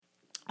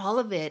all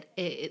of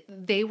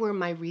they were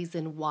my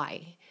reason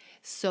why.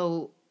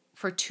 So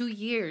for 2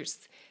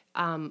 years,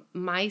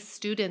 my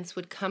students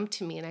would come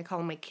to me, and I call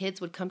them my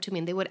kids, would come to me,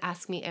 and they would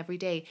ask me every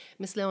day,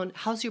 Miss Leon,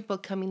 how's your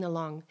book coming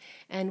along?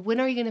 And when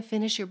are you going to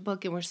finish your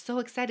book? And we're so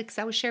excited because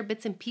I would share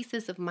bits and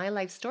pieces of my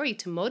life story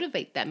to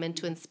motivate them and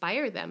to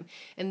inspire them.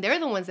 And they're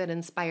the ones that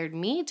inspired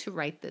me to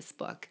write this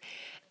book.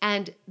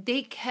 And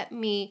they kept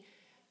me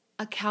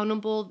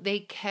accountable. They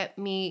kept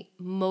me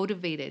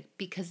motivated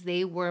because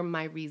they were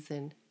my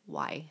reason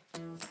why.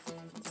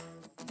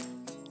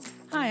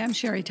 Hi, I'm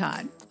Sherry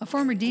Todd, a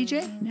former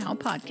DJ, now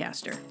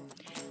podcaster.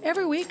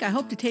 Every week, I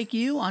hope to take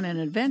you on an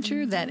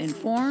adventure that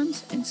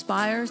informs,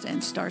 inspires,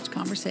 and starts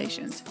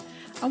conversations.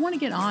 I want to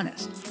get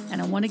honest,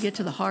 and I want to get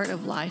to the heart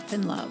of life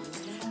and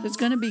love. There's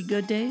going to be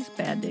good days,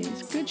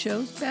 good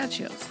shows, bad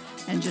shows.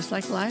 And just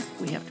like life,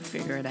 we have to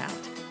figure it out.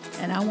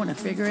 And I want to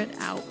figure it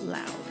out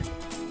loud.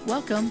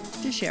 Welcome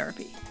to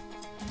Sherapy.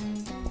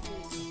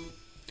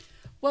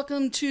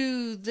 Welcome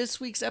to this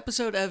week's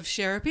episode of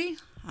Sherapy.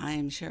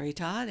 I'm Sherry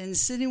Todd, and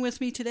sitting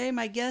with me today,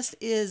 my guest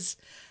is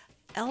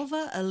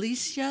Elva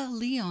Alicia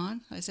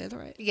Leon. Did I say that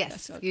right?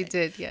 Yes, okay. You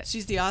did, yes.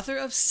 She's the author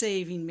of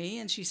Saving Me,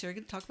 and she's here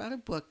to talk about her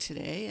book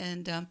today.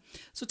 And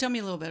so tell me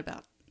a little bit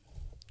about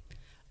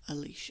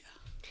Alicia.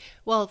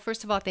 Well,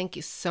 first of all, thank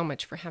you so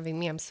much for having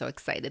me. I'm so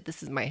excited.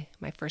 This is my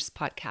first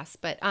podcast.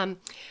 But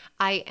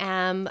I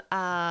am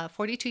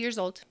 42 years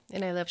old,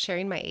 and I love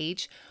sharing my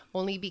age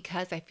only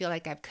because I feel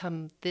like I've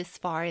come this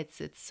far. It's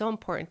so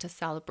important to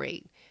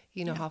celebrate,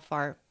 how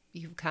far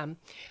you've come.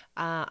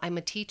 I'm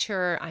a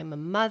teacher. I'm a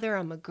mother.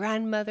 I'm a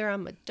grandmother.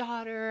 I'm a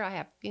daughter. I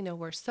have,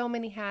 wear so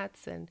many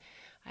hats, and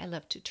I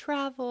love to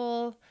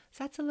travel.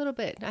 So that's a little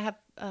bit. I have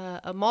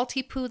a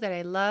Maltipoo that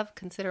I love,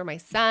 consider my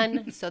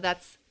son. So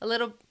that's a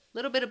little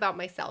bit about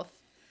myself.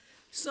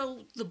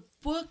 So the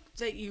book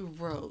that you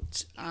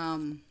wrote,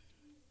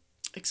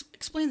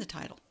 explain the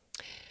title.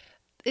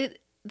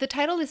 The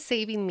title is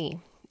Saving Me.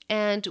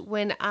 And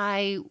when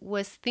I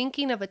was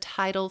thinking of a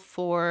title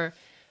for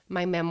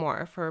my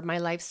memoir, for my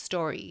life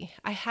story,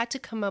 I had to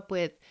come up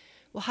with,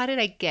 well, how did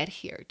I get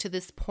here to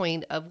this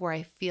point of where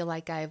I feel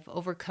like I've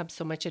overcome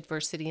so much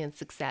adversity and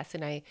success?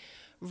 And I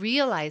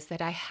realized that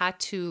I had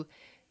to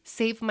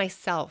save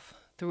myself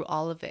through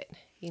all of it,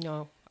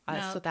 so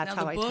that's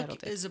how I titled it. The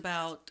book is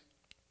about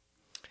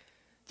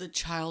the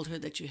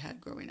childhood that you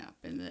had growing up,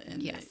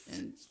 yes.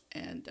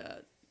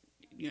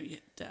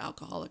 The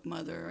alcoholic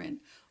mother and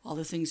all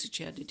the things that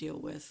you had to deal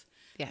with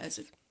yes. as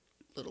a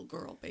little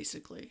girl,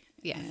 basically.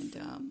 Yes.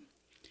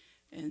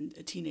 And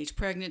a teenage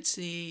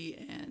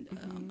pregnancy and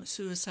a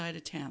suicide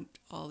attempt,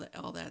 all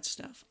that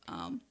stuff.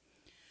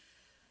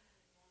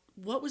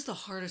 What was the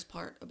hardest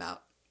part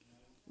about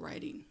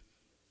writing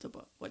the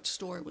book? What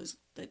story was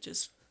that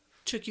just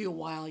took you a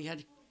while? You had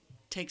to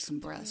take some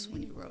breaths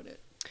when you wrote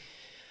it.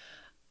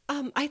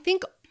 I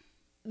think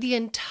the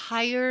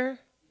entire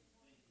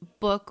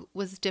book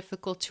was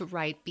difficult to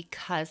write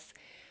because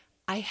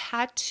I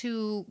had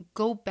to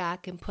go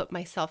back and put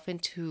myself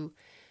into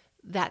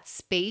that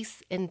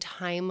space and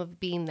time of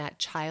being that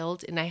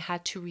child, and I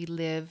had to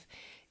relive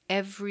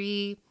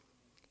every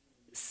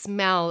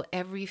smell,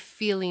 every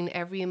feeling,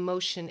 every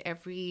emotion,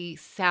 every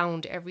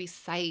sound, every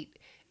sight,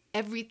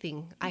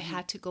 everything. Mm-hmm. I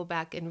had to go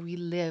back and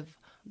relive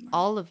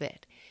all of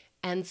it.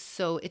 And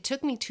so it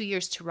took me 2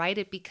 years to write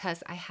it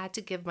because I had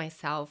to give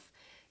myself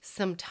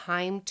some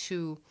time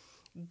to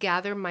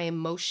gather my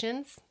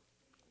emotions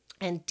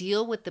and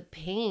deal with the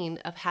pain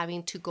of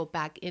having to go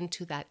back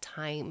into that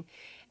time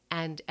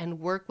and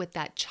work with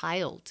that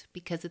child,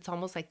 because it's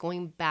almost like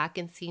going back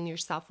and seeing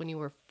yourself when you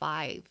were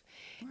 5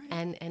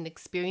 right. and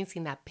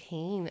experiencing that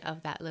pain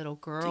of that little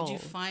girl. Did you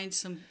find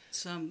some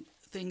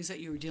things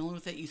that you were dealing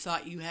with that you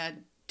thought you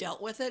had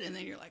dealt with it, and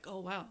then you're like, oh,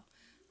 wow,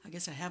 I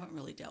guess I haven't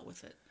really dealt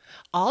with it?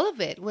 All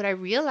of it. What I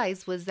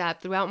realized was that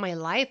throughout my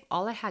life,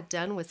 all I had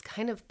done was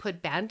kind of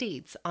put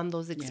Band-Aids on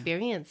those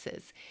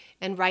experiences.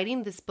 Yeah. And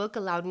writing this book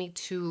allowed me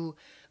to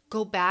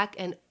go back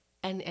and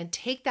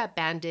take that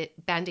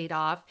Band-Aid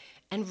off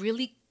and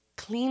really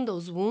clean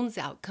those wounds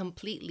out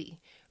completely.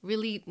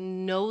 Really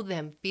know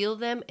them, feel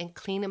them, and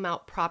clean them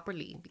out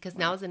properly. Because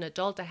now as an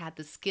adult, I had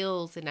the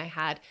skills and I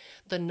had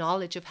the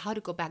knowledge of how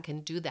to go back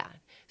and do that.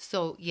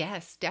 So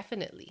yes,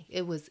 definitely.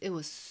 It was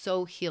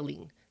so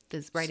healing,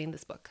 writing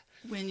this book.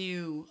 When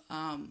you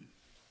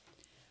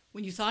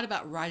thought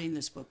about writing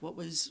this book,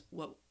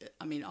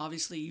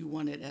 obviously you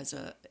want it as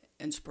a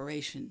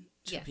inspiration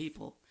to yes.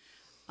 people.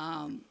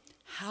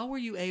 How were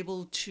you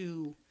able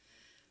to,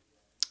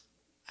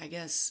 I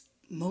guess,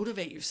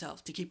 motivate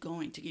yourself to keep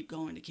going?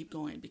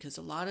 Because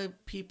a lot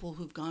of people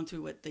who've gone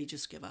through it, they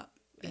just give up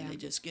and they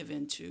just give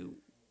into,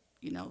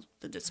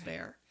 the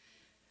despair.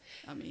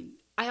 Right.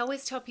 I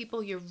always tell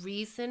people your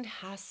reason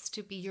has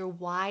to be, your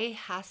why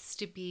has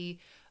to be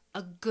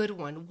a good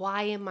one.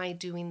 Why am I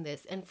doing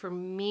this? And for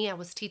me, I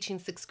was teaching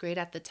 6th grade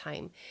at the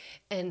time,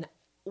 and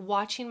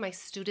watching my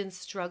students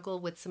struggle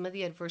with some of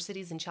the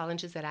adversities and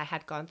challenges that I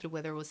had gone through,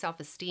 whether it was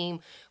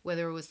self-esteem,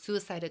 whether it was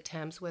suicide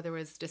attempts, whether it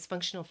was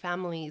dysfunctional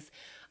families,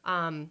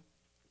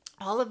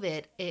 all of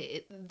it,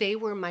 they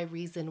were my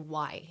reason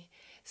why.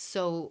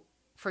 So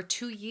for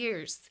 2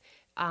 years,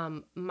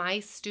 my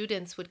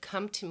students would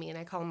come to me, and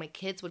I call them my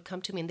kids, would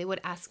come to me, and they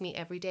would ask me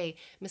every day,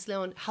 Miss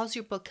Leon, how's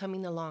your book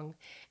coming along?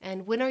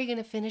 And when are you going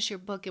to finish your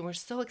book? And we're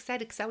so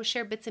excited because I would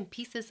share bits and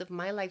pieces of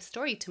my life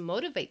story to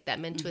motivate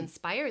them and to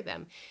inspire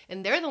them.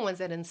 And they're the ones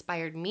that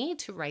inspired me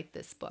to write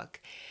this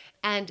book.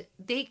 And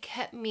they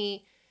kept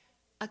me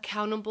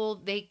accountable.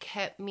 They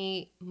kept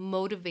me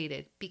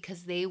motivated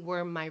because they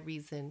were my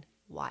reason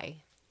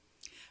why.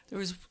 There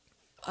was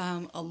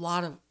a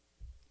lot of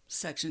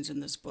sections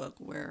in this book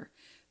where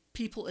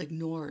people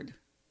ignored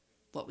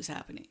what was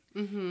happening.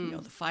 You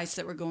know, the fights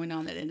that were going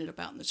on that ended up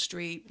out in the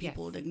street,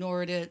 people had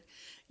ignored it.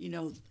 You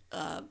know,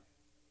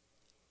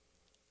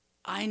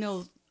 I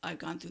know I've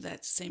gone through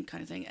that same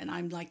kind of thing, and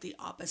I'm like the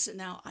opposite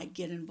now. I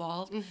get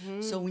involved.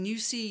 So when you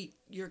see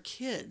your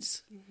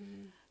kids,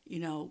 you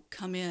know,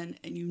 come in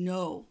and you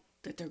know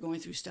that they're going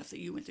through stuff that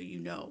you went through,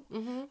 you know.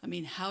 I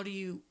mean, how do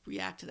you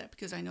react to that?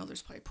 Because I know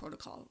there's probably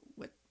protocol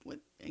with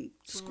in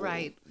school.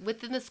 Right.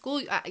 Within the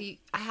school, I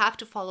have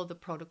to follow the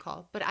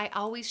protocol, but I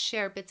always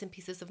share bits and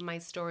pieces of my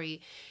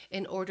story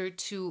in order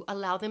to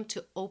allow them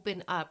to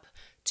open up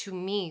to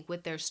me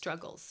with their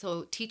struggles.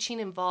 So teaching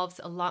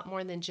involves a lot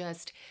more than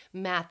just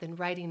math and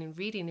writing and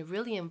reading. It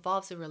really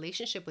involves a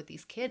relationship with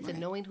these kids and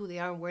knowing who they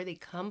are and where they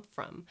come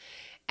from.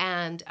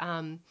 And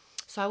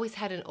so I always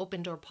had an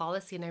open door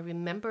policy. And I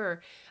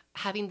remember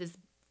having this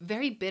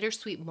very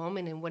bittersweet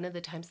moment. And one of the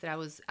times that I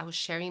was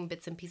sharing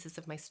bits and pieces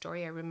of my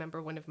story, I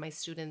remember one of my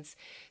students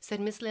said,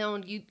 Miss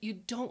Leon, you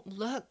don't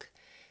look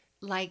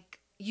like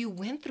you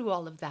went through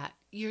all of that.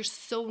 You're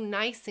so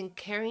nice and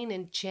caring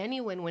and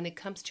genuine when it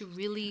comes to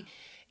really,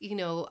 you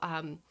know,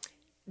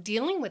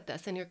 dealing with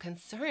us and your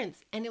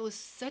concerns. And it was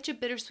such a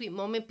bittersweet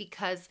moment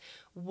because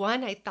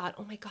one, I thought,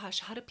 oh my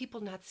gosh, how do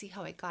people not see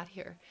how I got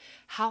here?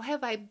 How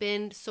have I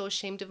been so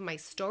ashamed of my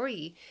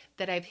story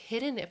that I've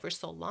hidden it for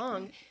so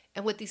long? Right.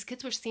 And what these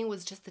kids were seeing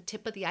was just the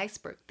tip of the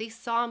iceberg. They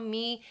saw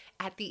me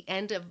at the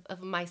end of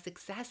my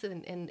success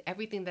and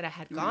everything that I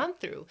had gone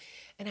through.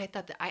 And I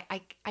thought that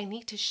I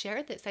need to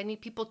share this. I need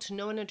people to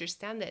know and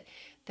understand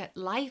that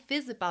life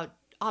is about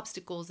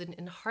obstacles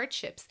and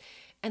hardships.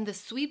 And the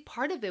sweet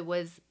part of it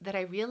was that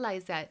I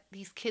realized that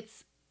these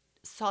kids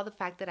saw the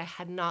fact that I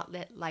had not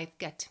let life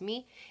get to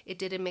me. It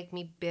didn't make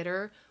me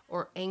bitter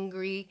or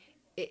angry.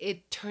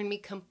 It turned me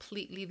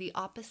completely the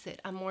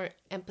opposite. I'm more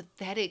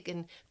empathetic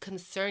and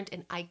concerned,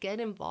 and I get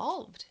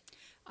involved.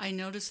 I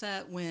noticed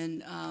that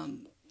when,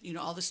 you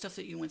know, all the stuff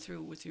that you went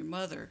through with your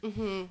mother,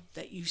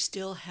 that you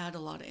still had a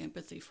lot of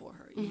empathy for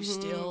her. You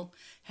still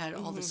had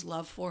all this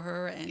love for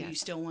her, and you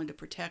still wanted to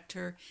protect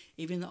her,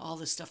 even though all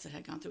the stuff that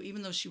had gone through,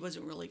 even though she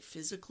wasn't really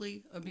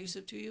physically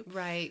abusive to you.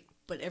 Right.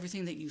 But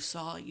everything that you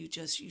saw, you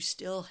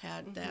still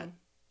had that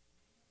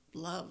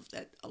love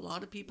that a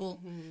lot of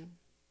people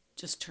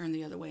just turn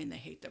the other way and they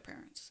hate their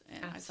parents.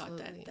 And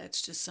Absolutely. I thought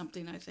that's just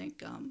something I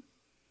think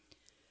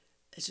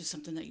it's just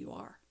something that you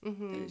are.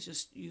 It's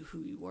just you who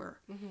you were.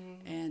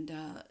 And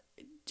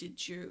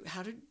did your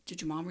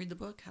mom read the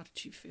book? How did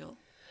she feel?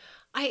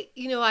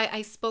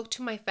 I spoke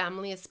to my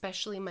family,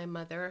 especially my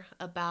mother,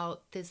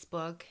 about this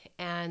book,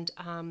 and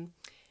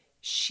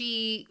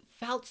she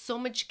felt so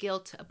much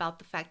guilt about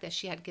the fact that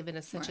she had given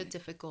us such a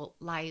difficult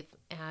life.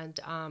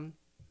 And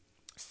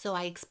so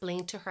I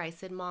explained to her, I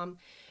said, Mom,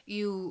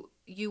 you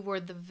were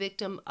the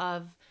victim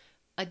of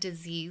a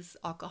disease,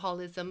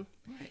 alcoholism,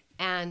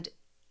 and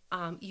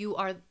you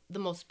are the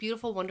most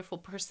beautiful, wonderful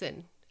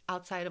person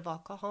outside of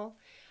alcohol.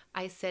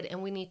 I said,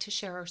 and we need to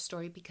share our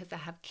story because I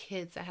have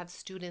kids, I have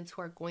students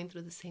who are going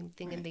through the same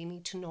thing, and they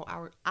need to know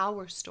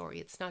our story.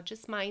 It's not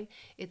just mine,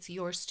 it's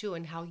yours too,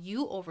 and how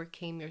you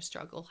overcame your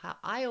struggle, how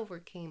I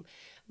overcame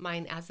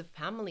mine as a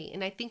family.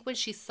 And I think when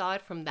she saw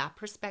it from that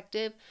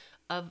perspective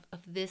of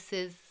this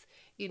is,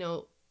 you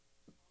know,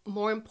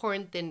 more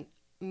important than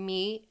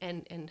me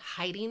and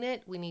hiding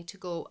it, we need to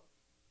go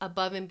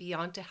above and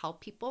beyond to help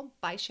people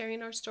by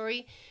sharing our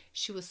story.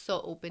 She was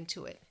so open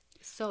to it.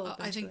 So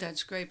I think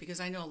that's great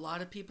because I know a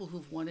lot of people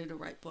who've wanted to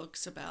write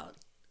books about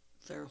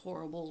their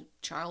horrible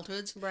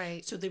childhoods.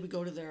 Right. So they would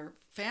go to their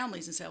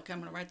families and say, okay, I'm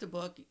going to write the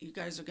book. You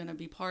guys are going to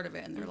be part of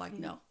it. And they're like,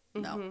 no.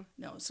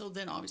 So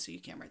then obviously you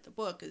can't write the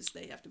book because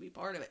they have to be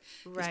part of it.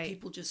 Because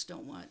people just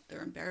don't want,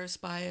 they're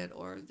embarrassed by it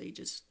or they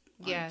just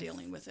aren't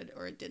dealing with it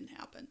or it didn't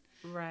happen.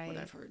 Right. What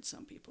I've heard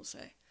some people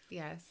say.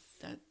 Yes.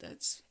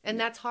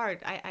 That's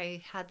hard.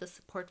 I had the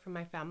support from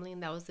my family,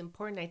 and that was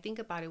important. I think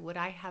about it. Would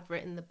I have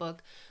written the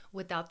book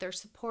without their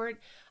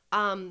support?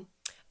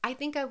 I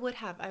think I would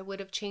have. I would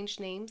have changed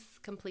names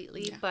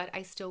completely, but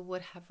I still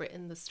would have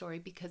written the story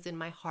because in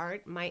my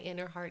heart, my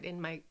inner heart,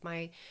 and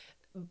my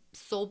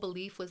soul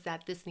belief was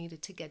that this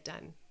needed to get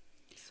done.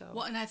 So.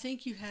 Well, and I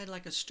think you had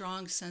like a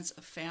strong sense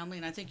of family,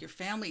 and I think your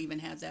family even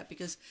had that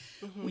because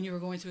when you were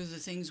going through the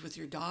things with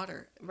your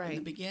daughter in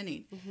the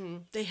beginning,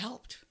 they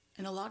helped.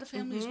 And a lot of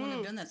families wouldn't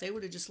have done that. They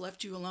would have just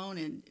left you alone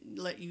and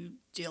let you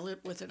deal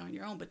with it on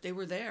your own. But they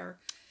were there,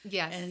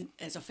 and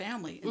as a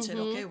family, and said,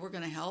 "Okay, we're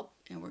going to help,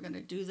 and we're going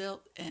to do that."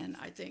 And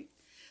I think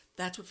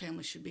that's what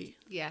families should be.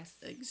 Yes.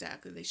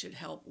 Exactly. They should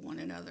help one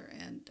another.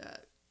 And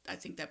I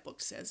think that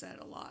book says that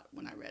a lot.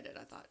 When I read it,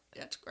 I thought,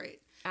 that's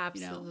great.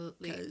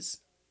 Absolutely. Because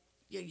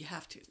you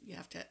have to.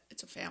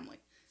 It's a family.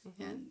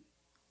 And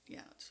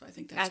yeah, so I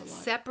think that's a lot.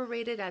 As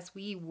separated as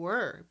we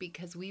were,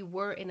 because we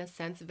were, in a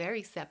sense,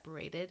 very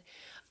separated,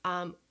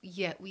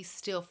 yet we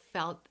still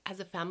felt as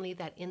a family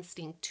that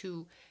instinct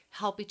to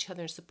help each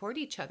other and support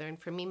each other.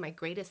 And for me, my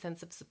greatest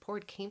sense of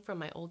support came from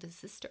my oldest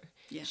sister.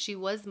 Yeah. She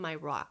was my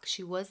rock.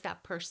 She was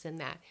that person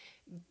that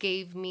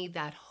gave me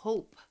that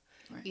hope,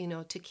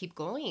 Right. to keep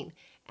going.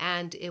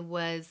 And it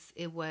was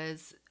it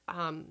was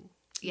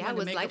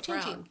life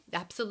changing.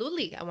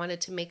 Absolutely. I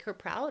wanted to make her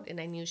proud, and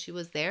I knew she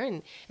was there,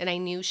 and I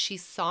knew she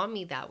saw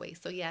me that way.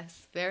 So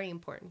yes, very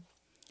important.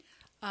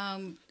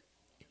 When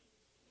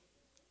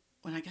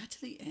I got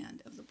to the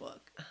end of the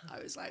book,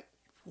 I was like,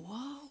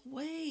 whoa,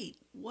 wait,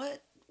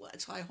 what?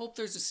 So I hope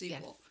there's a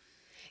sequel.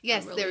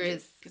 Yes, really there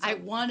is. Because I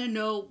want to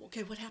know,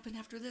 okay, what happened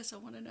after this? I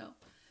want to know.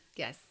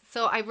 Yes.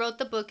 So I wrote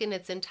the book in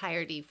its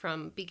entirety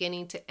from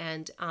beginning to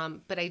end,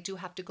 but I do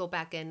have to go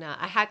back and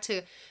I had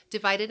to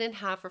divide it in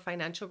half for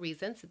financial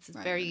reasons. It's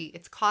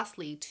it's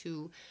costly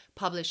to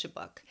publish a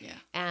book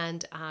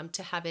and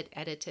to have it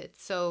edited.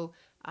 So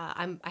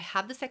I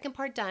have the second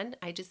part done.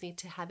 I just need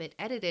to have it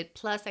edited.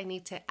 Plus, I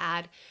need to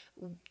add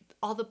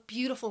all the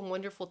beautiful and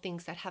wonderful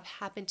things that have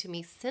happened to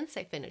me since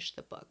I finished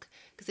the book,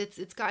 because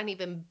it's gotten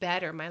even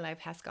better. My life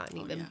has gotten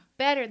even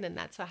better than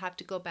that. So I have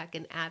to go back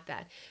and add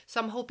that.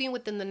 So I'm hoping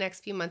within the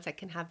next few months I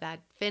can have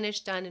that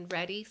finished, done, and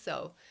ready.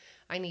 So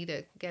I need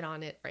to get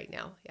on it right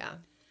now. Yeah.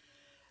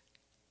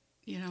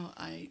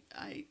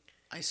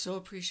 I so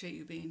appreciate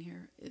you being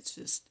here.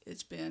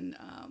 It's been,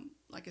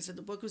 like I said,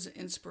 the book was an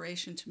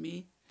inspiration to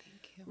me.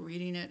 Thank you.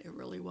 Reading it, it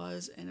really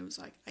was. And it was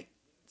like,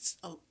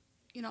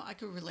 I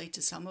could relate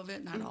to some of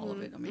it, not all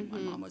of it. I mean, my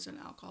mom was an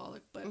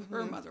alcoholic, but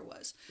her mother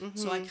was.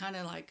 So I kind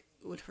of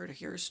would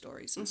hear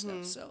stories and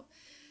stuff. So,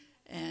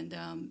 and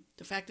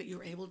the fact that you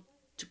were able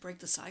to break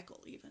the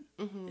cycle even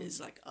is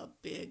like a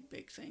big,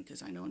 big thing.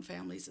 Because I know in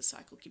families, the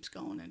cycle keeps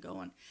going and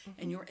going.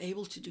 And you were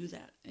able to do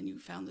that. And you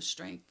found the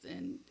strength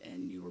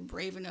and you were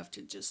brave enough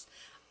to just,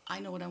 I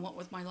know what I want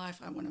with my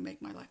life. I want to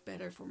make my life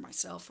better for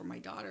myself, for my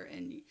daughter.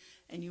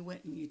 And you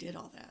went and you did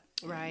all that.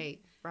 Right.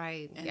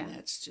 And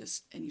that's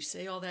just, and you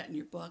say all that in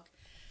your book,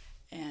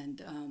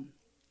 and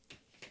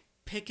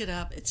pick it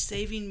up. It's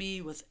Saving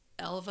Me with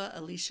Elva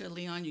Alicia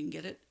Leon. You can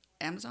get it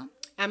Amazon.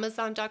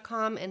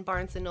 Amazon.com and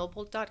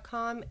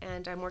BarnesandNoble.com,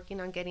 and I'm working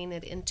on getting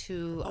it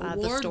into the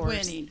stores.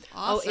 Award-winning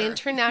author. Oh,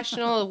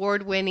 international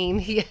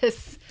award-winning.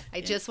 Yes,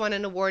 I just won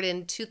an award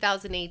in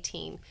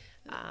 2018.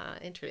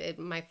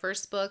 My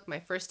first book, my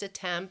first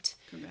attempt.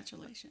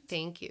 Congratulations.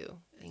 Thank you.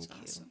 That's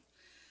awesome.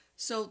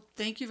 So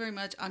thank you very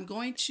much. I'm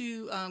going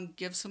to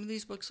give some of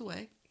these books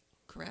away,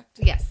 correct?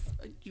 Yes.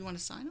 You want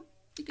to sign them?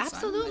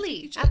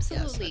 Absolutely.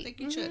 Absolutely. Yes, I think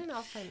you should.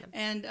 I'll sign them.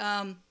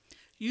 And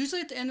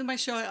usually at the end of my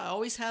show, I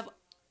always have,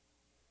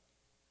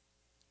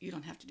 you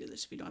don't have to do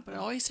this if you don't, but I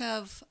always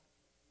have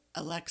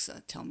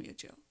Alexa tell me a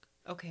joke.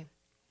 Okay.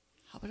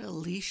 How about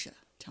Alicia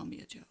tell me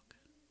a joke?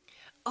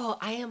 Oh,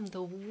 I am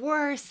the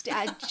worst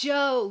at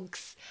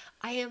jokes.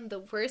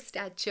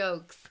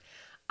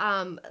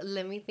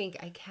 Let me think.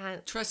 I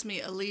can't. Trust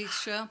me,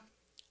 Alexa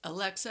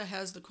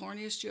has the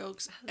corniest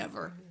jokes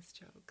ever.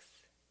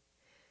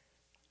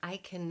 I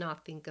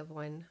cannot think of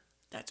one.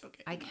 That's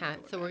okay. I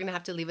can't. So we're going to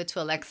have to leave it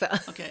to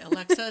Alexa. Okay,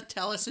 Alexa,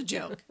 tell us a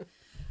joke.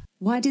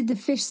 Why did the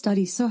fish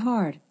study so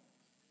hard?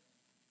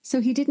 So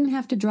he didn't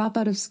have to drop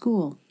out of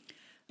school.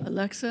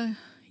 Alexa,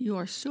 you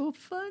are so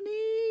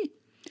funny.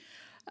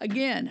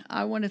 Again,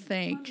 I want to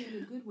thank...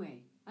 In a good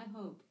way, I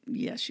hope.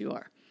 Yes, you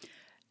are.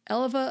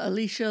 Elva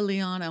Alicia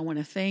Leon, I want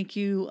to thank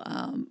you.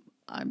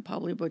 I'm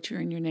probably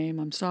butchering your name.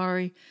 I'm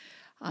sorry.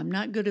 I'm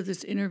not good at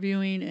this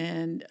interviewing,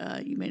 and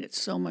you made it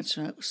so much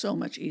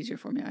easier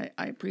for me.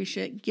 I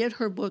appreciate it. Get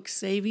her book,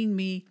 Saving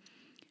Me,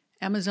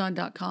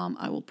 Amazon.com.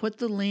 I will put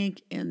the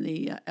link in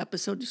the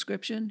episode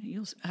description.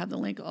 You'll have the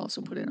link. I'll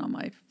also put it on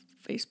my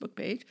Facebook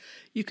page.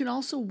 You can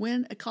also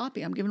win a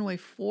copy. I'm giving away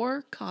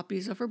 4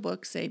 copies of her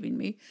book, Saving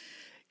Me.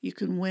 You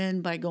can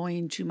win by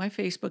going to my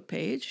Facebook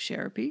page,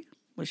 Sherapy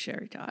with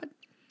Sherry Todd,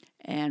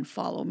 and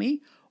follow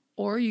me.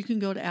 Or you can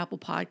go to Apple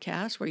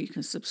Podcasts where you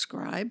can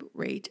subscribe,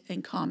 rate,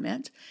 and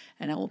comment.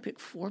 And I will pick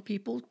 4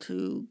 people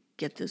to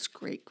get this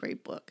great,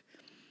 great book.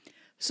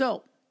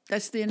 So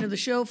that's the end of the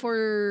show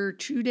for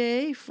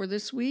today, for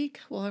this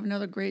week. We'll have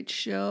another great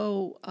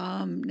show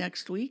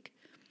next week.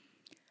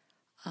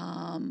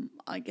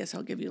 I guess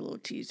I'll give you a little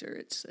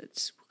teaser.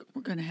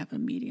 We're going to have a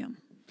medium.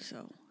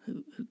 So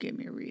who gave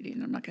me a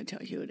reading? I'm not going to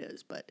tell you who it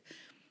is, but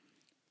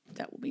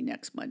that will be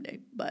next Monday.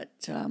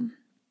 But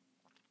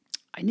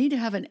I need to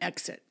have an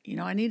exit.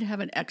 I need to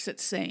have an exit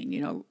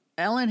saying,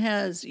 Ellen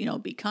has,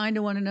 be kind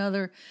to one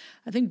another.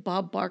 I think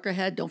Bob Barker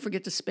had, don't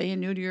forget to spay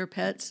and neuter your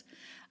pets.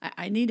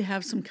 I need to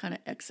have some kind of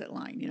exit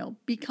line,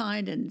 be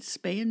kind and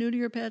spay and neuter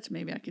your pets.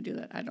 Maybe I could do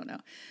that. I don't know.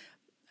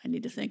 I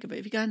need to think of it.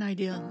 If you got an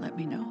idea, let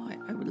me know.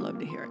 I would love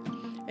to hear it.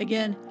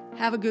 Again,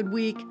 have a good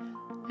week,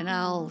 and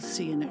I'll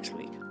see you next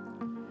week.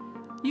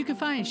 You can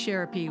find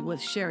Sherapy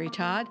with Sherry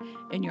Todd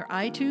in your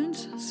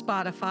iTunes,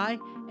 Spotify,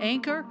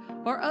 Anchor,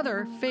 or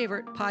other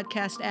favorite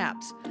podcast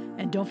apps.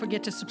 And don't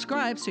forget to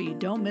subscribe so you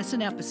don't miss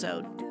an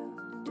episode.